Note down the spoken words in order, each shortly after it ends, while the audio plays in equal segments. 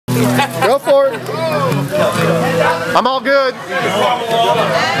Go for it. I'm all good.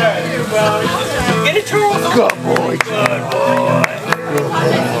 Get it, Charles. Good boy. Good boy.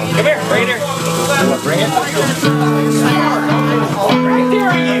 Come here, Raider. Bring it. Right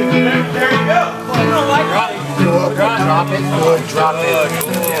there, you. There you go. You don't like it. Drop it. Good. Drop it.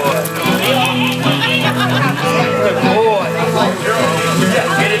 Good boy.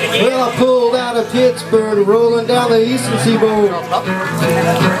 Get it again. Well, I pulled out of Pittsburgh, rolling down the eastern seaboard.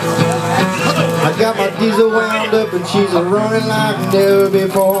 I got my diesel wound up and she's running like never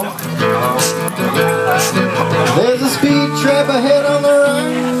before. There's a speed trap ahead on the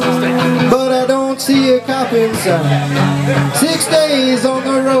right, but I don't see a cop inside. 6 days on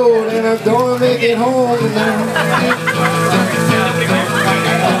the road and I'm gonna make it home tonight.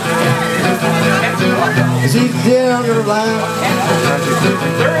 He's down the line.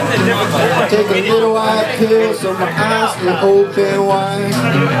 Take a little white pill so my eyes can open wide.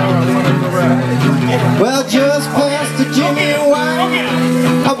 Well, just past the Jimmy White,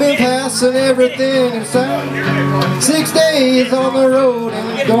 I've been passing everything inside. 6 days on the road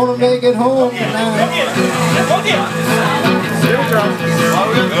and I'm gonna make it home tonight. Good boy.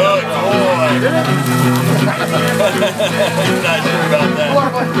 Not sure about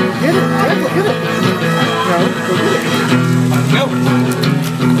that. Get it. Get it. Go.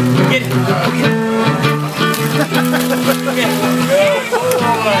 Get it.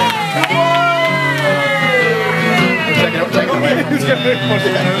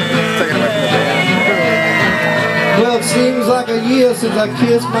 Well, it seems like a year since I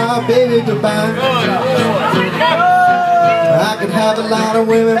kissed my baby goodbye. I could have a lot of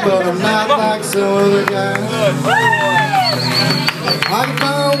women, but I'm not like some other guys. I can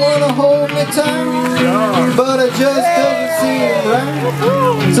find one to hold me tight, but it just doesn't seem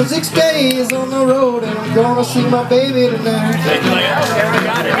right. So 6 days on the road and I'm gonna see my baby tonight.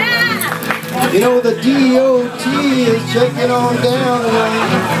 You know the DOT is checking on down the line.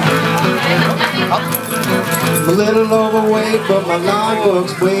 I'm a little overweight, but my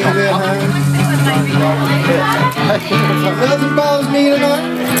logbook's way behind. Nothing bothers me tonight.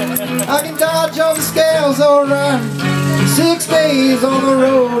 I can dodge all the scales alright. 6 days on the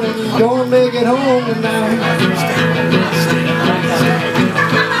road and I'm gonna make it home tonight.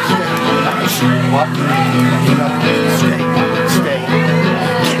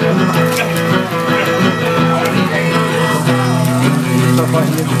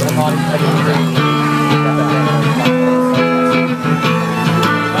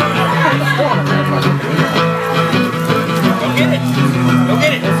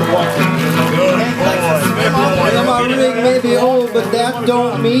 Well, my rig may be old, but that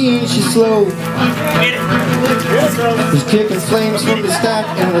don't mean she's slow. She's kicking flames from the stack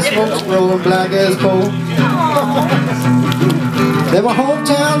and the smoke's rolling black as coal. Then my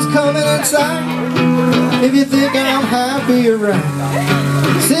hometown's coming inside. If you think I'm happy, you're right.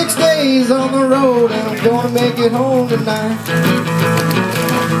 6 days on the road and I'm gonna make it home tonight.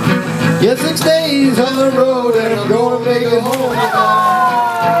 Yeah, 6 days on the road and I'm gonna make it home tonight.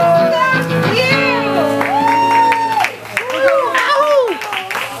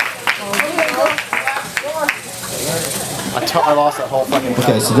 I lost that whole fucking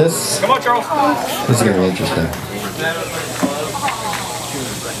Okay, so this Come on, Charles. is going to be interesting.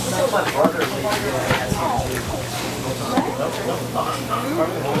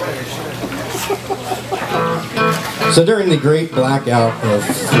 So during the great blackout of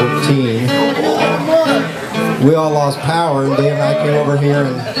 14, we all lost power, and Dave and I came over here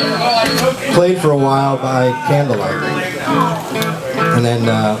and played for a while by candlelight. And then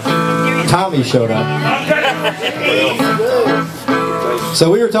Tommy showed up. So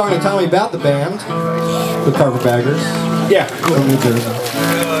we were talking to Tommy about the band, the Carpetbaggers. Yeah. From New Jersey.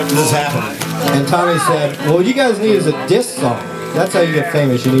 This is happening. And Tommy said, well, what you guys need is a diss song. That's how you get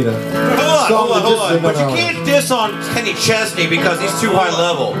famous. You need a Hold on. But you can't diss on Kenny Chesney because he's too high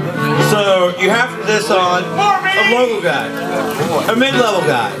level. So you have to diss on a local guy, a mid-level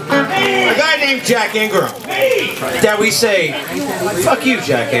guy, a guy named Jack Ingram. That we say, fuck you,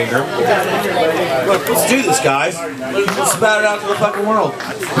 Jack Ingram. Let's do this, guys. Let's spout it out to the fucking world.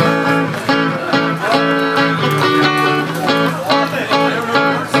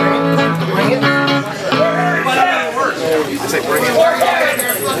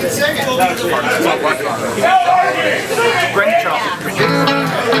 Bring it, Charles.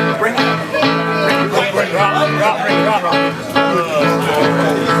 Bring it.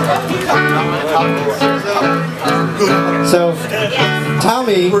 So,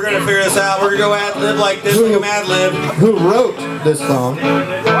 Tommy, we're gonna figure this out. We're gonna go ad-lib like this, like a Mad Lib. Who wrote this song,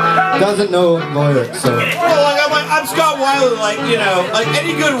 doesn't know lyrics, so. Well, I I'm Scott Weiland, like, you know, like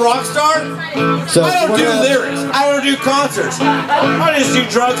any good rock star. So I don't do lyrics. I don't do concerts. I just do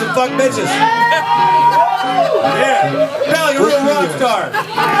drugs and fuck bitches. Yeah. Not like a real rock star.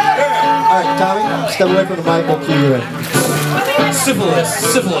 Yeah. All right, Tommy, step away from the mic. We'll cue you in. Syphilis,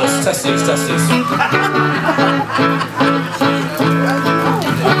 testes.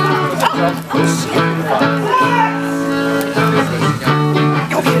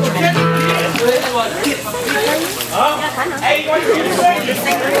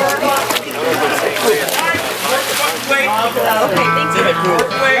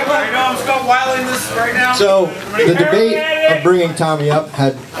 So the debate of bringing Tommy up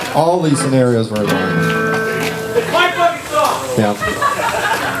had all these scenarios were going. Yeah.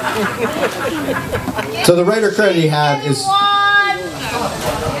 So the writer credit he had is.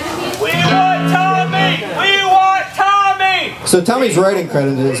 We want Tommy! We want Tommy! So Tommy's writing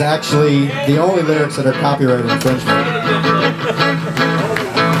credit is actually the only lyrics that are copyright infringement.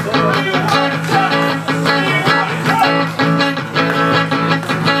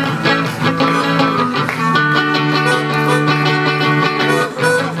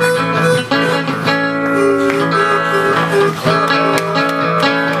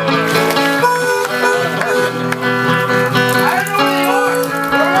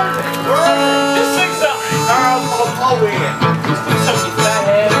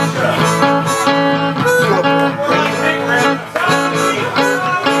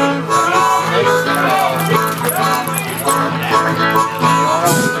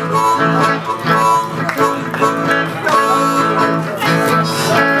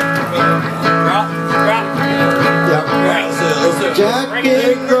 Jack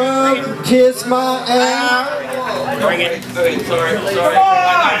Ingram, kiss my ass. Bring it. Sorry.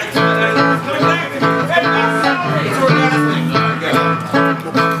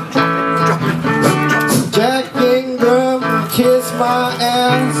 Jack Ingram, kiss my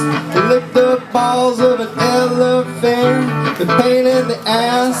ass. Lick the balls of an elephant. The pain in the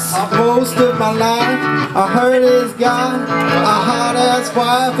ass most of my life. I heard he's got a hot ass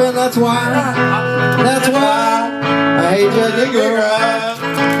wife, and that's why I hate Jack Ingram.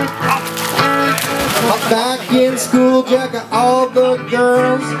 Back in school, Jack got all the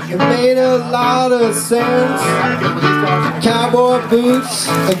girls. It made a lot of sense. Cowboy boots,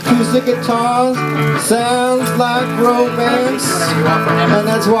 acoustic guitars, sounds like romance. And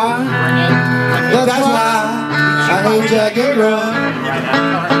that's why I hate Jack Ingram.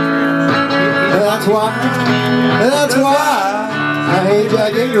 And that's why I hate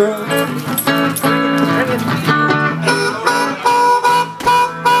Jack Ingram.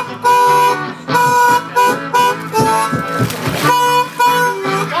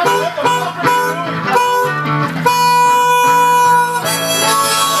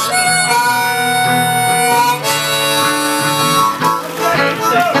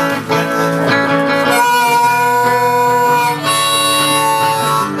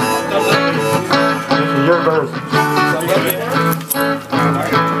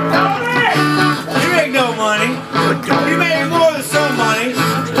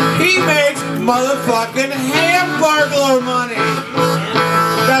 Motherfucking Hamburglar money.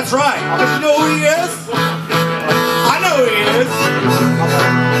 That's right. But you know who he is? I know who he is.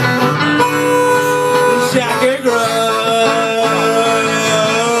 Jack Ingram.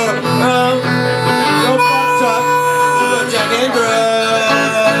 No fuck up. Jack Ingram.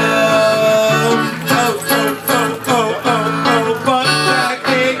 Fuck Jack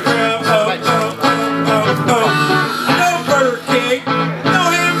Ingram. No Burger King. No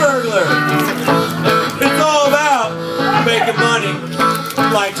Hamburglar. Making money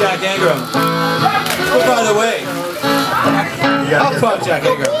like Jack Ingram. But by the way, I'll fuck Jack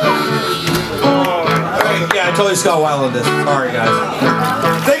Ingram. Okay, yeah, I totally Scott Weiland this. Sorry, guys.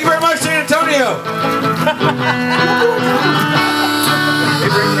 Thank you very much, San Antonio.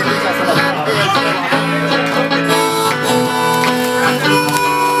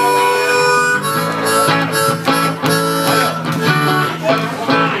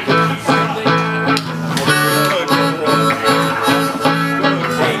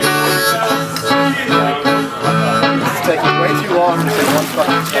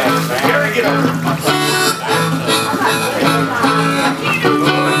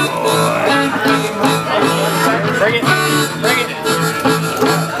 Bring it.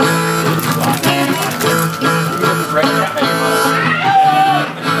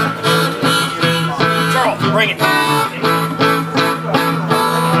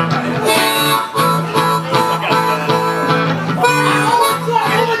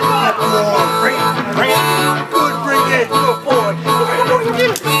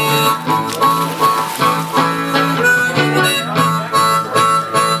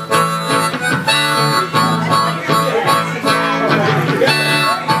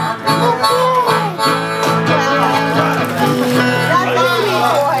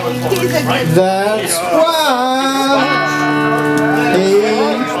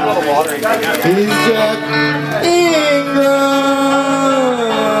 He's Jack Ingram.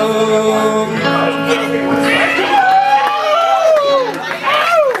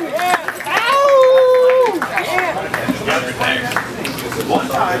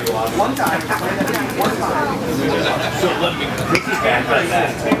 One time. So let me piggyback on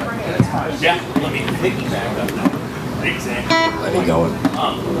that. Yeah, let me piggyback on that. Exactly. Let me go.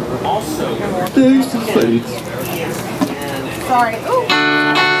 Also, Sorry. Ooh.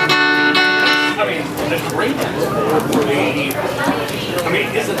 I mean, the greatness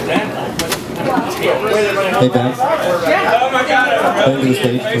isn't that Hey, Ben. Oh my God. Come to the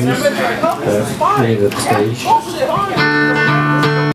stage, please. You need the stage.